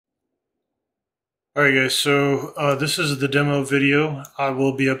Alright guys, so this is the demo video. I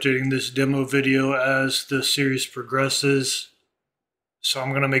will be updating this demo video as the series progresses. So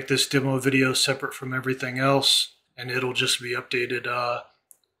I'm going to make this demo video separate from everything else, and it'll just be updated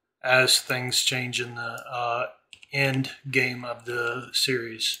as things change in the end game of the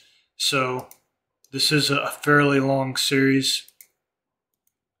series. So this is a fairly long series,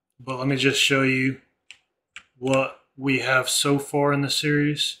 but let me just show you what we have so far in the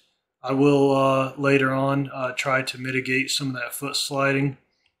series. I will later on try to mitigate some of that foot sliding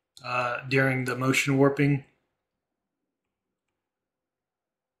during the motion warping.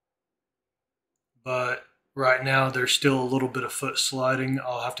 But right now there's still a little bit of foot sliding.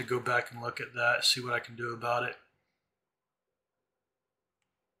 I'll have to go back and look at that, see what I can do about it.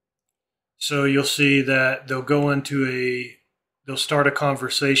 So you'll see that they'll start a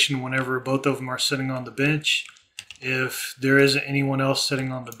conversation whenever both of them are sitting on the bench. If there isn't anyone else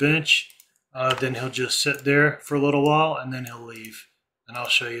sitting on the bench, then he'll just sit there for a little while and then he'll leave. And I'll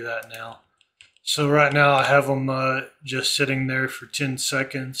show you that now. So right now I have him just sitting there for 10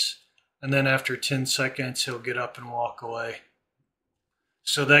 seconds. And then after 10 seconds, he'll get up and walk away.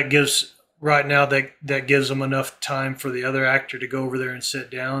 So that gives, right now, that gives him enough time for the other actor to go over there and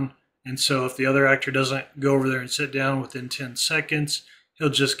sit down. And so if the other actor doesn't go over there and sit down within 10 seconds, he'll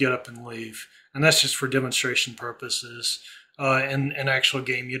just get up and leave. And that's just for demonstration purposes. In an actual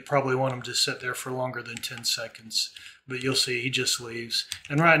game, you'd probably want him to sit there for longer than 10 seconds. But you'll see he just leaves.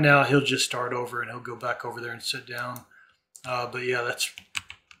 And right now, he'll just start over and he'll go back over there and sit down. But yeah, that's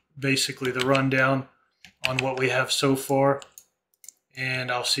basically the rundown on what we have so far. And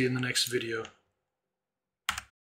I'll see you in the next video.